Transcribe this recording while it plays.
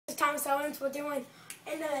Thomas Owens. We're doing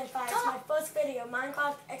ENDER. It's my first video,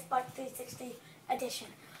 Minecraft Xbox 360 edition.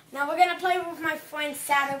 Now we're gonna play with my friend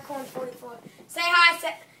Saturn44. Say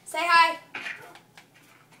hi, say hi.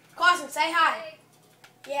 Carson, say hi.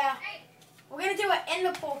 Yeah. We're gonna do an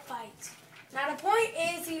ender pearl fight. Now the point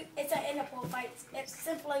is, it's an ender pearl fight. It's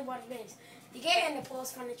simply what it is. You get ender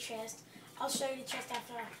pearls from the chest. I'll show you the chest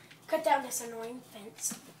after I cut down this annoying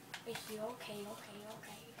fence. Right here. Okay.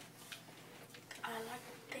 I like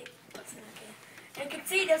the big button again. And you can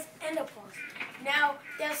see there's ender pearls. Now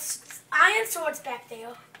there's iron swords back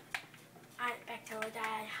there. Back there that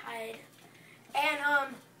I hide.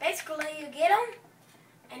 And basically you get them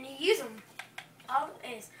and you use them. All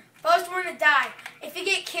it is. First one to die. If you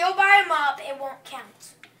get killed by a mob, it won't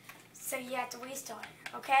count. So you have to restart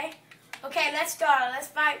it, okay? Okay, let's start. Let's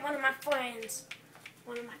fight one of my friends.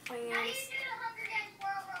 Now you do the Hunger Games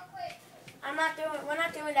world real quick. We're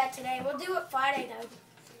not doing that today. We'll do it Friday though.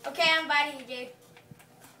 Okay, I'm inviting you, dude.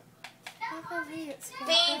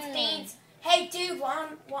 Beans. Hey, dude, we're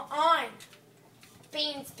on.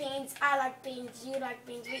 Beans. I like beans. You like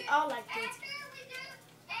beans. We all like beans.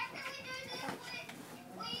 After we do this,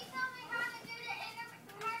 will you tell me how to do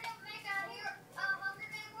how to make a Hunger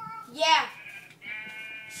Games world? Yeah.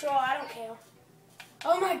 Sure, I don't care.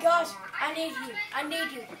 Oh my gosh, I need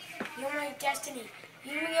you. You're my destiny.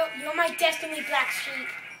 You're my destiny, black sheep.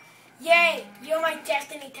 Yay, you're my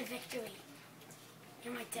destiny to victory.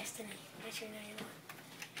 You're my destiny. Make sure you know you're not.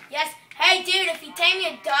 Yes. Hey, dude, if you tame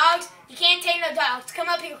your dogs, you can't tame no dogs. Come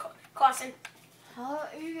up here, Carson. How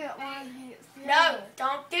about you get one here? No,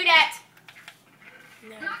 don't do that.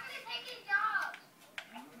 No. I'm not going to take his dogs.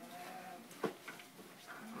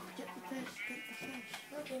 Get the fish.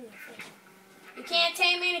 Don't give me a fish. You can't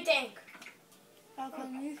tame anything. How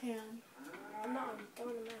come you can? I'm not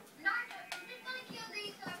throwing them out. I'm just going to kill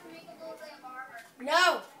these so I can make a little bit of armor.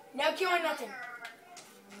 No killing nothing.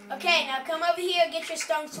 Okay, now come over here and get your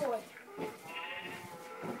stone sword.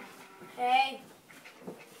 Hey.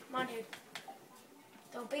 Come on, dude.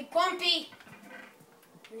 Don't be grumpy.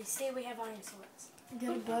 Let me see, we have iron swords. Get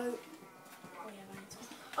a boat. We have iron swords.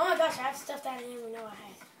 Oh my gosh, I have stuff that I didn't even know I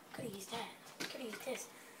had. Could have used that. Could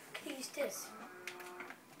have used this.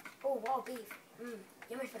 Oh, raw beef.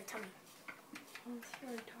 Yummy for the tummy.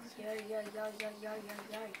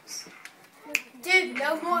 Yikes. Dude,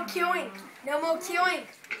 no more killing.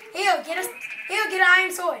 Here, get an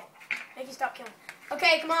iron sword. Make you stop killing.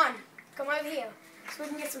 Okay, come on. Come over here so we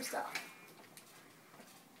can get some stuff.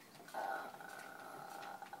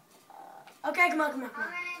 Okay, come on.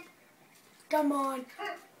 Come on.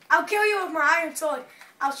 I'll kill you with my iron sword.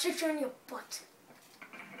 I'll shoot you in your butt.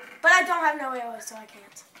 But I don't have no arrows, so I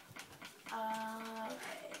can't.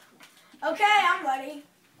 Okay, I'm ready.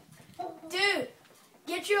 Dude,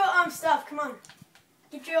 get your stuff. Come on.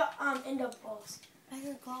 Get your ender pearls.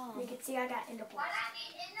 You can see I got ender pearls. Why do I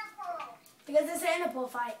need ender pearls? Because it's an ender pearl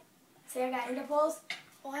fight. See, I got ender pearls.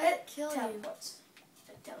 Why did it kill you?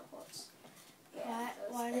 It teleports. Yeah,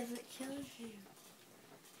 Why does it kill you?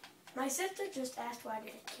 My sister just asked why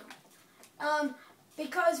did it kill me.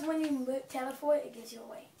 Because when you teleport, it gives you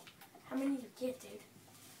away. How many did you get, dude?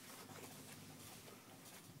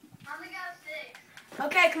 I only got 6.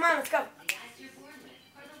 Okay, come on, let's go.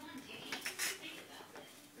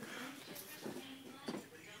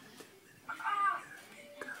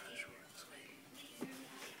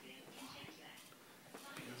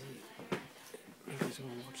 Nobody's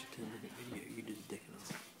gonna watch a 10-minute video. You did dick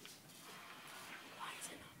enough. Why is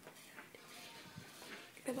it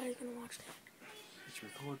not? Nobody's gonna watch that. It's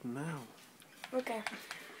recording now. Okay.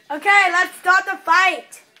 Okay, let's start the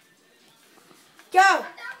fight. Go. I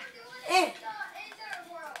thought we're doing ender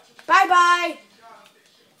world. Bye.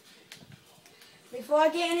 Before I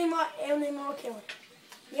get any more killing.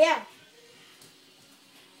 Yeah.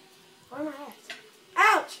 Where am I at?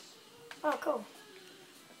 Ouch. Oh, cool.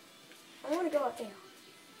 I want to go up there.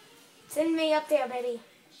 Send me up there, baby.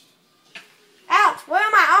 Ouch! Where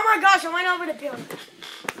am I? Oh my gosh, I went over the building.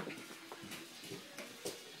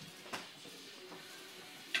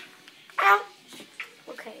 Ouch!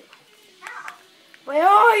 Okay. Where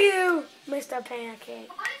are you, Mr. Pancake?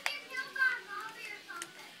 What if you killed that zombie or something?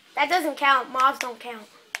 That doesn't count. Mobs don't count.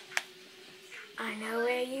 I know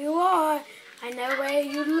where you are. I know where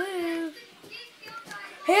you live.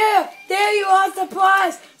 Here! There you are!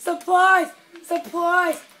 Surprise!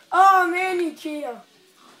 Oh man, you cheater!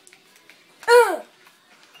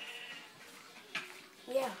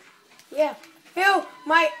 Yeah. Feel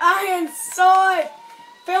my iron sword!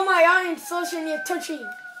 Feel my iron sword in your touchy!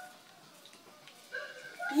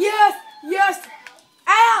 Yes!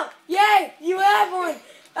 Ow! Yay! You have one!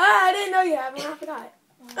 Ah, I didn't know you had one. I forgot.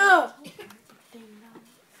 Oh. Ding dong.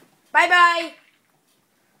 Bye bye.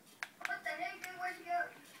 What the heck, dude? Where'd you go?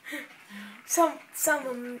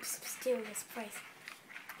 Someone steal this place.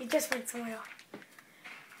 He just went somewhere else.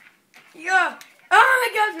 Yeah. Oh my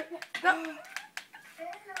gosh. No.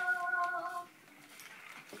 Hello.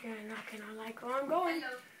 You're not gonna like where I'm going.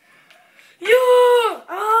 Hello. You.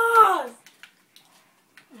 Oh.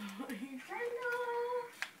 Hello.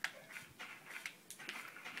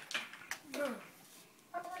 No.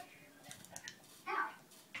 Now.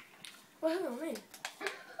 Well, hello, man.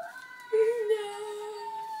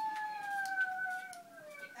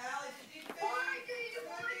 Why do you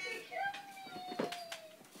want to kill me?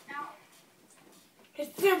 Now.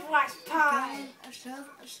 It's the black pie.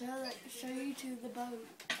 Show you to the boat.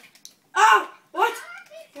 Oh, what?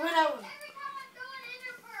 Every Went time over. I throw an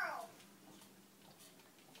ender pearl.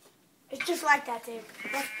 It's just like that, dude.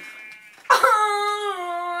 What?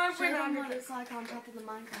 Oh, I Show went them under what this. it's like on top of the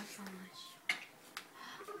Minecraft farm.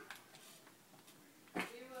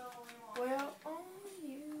 Where are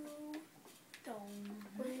you?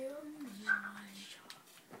 Where are you?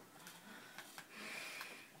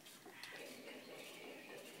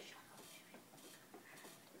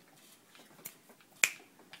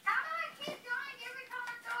 How do I keep dying every time I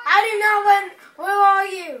throw I do not win. Where are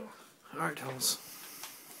you? Alright, Thomas.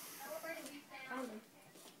 Where do we stand? Found him.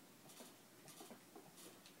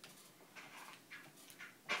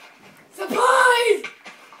 Support!